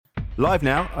Live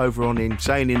now over on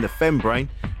Insane in the Fembrain,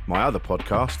 my other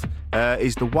podcast,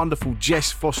 is the wonderful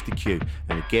Jess Fostekew.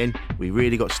 And again, we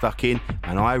really got stuck in,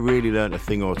 and I really learnt a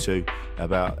thing or two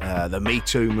about the Me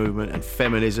Too movement and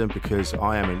feminism, because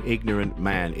I am an ignorant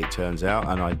man, it turns out,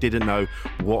 and I didn't know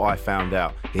what I found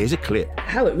out. Here's a clip.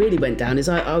 How it really went down is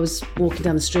I was walking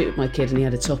down the street with my kid, and he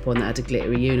had a top on that had a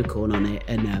glittery unicorn on it,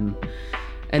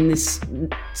 and this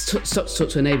stopped to talk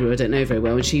to a neighbour who I don't know very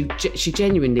well, and she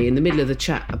genuinely, in the middle of the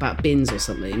chat about bins or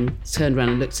something, turned around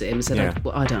and looked at him and said, I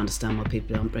don't understand why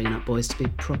people aren't bringing up boys to be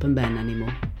proper men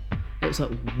anymore. It was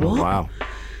like, what? Oh, wow.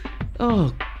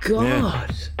 Oh,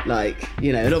 God. Yeah.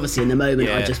 And obviously in the moment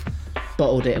I just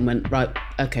bottled it and went, right,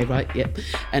 okay, right, yep.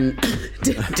 And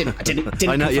didn't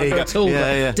confront her at all.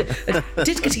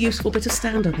 Did get a useful bit of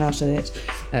stand-up out of it.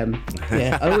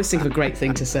 I always think of a great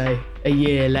thing to say a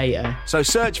year later. So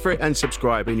search for it and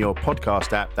subscribe in your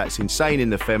podcast app. That's Insane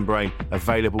in the Fembrain,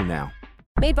 available now.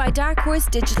 Made by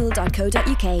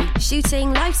darkhorsedigital.co.uk.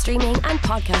 Shooting, live streaming and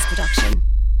podcast production.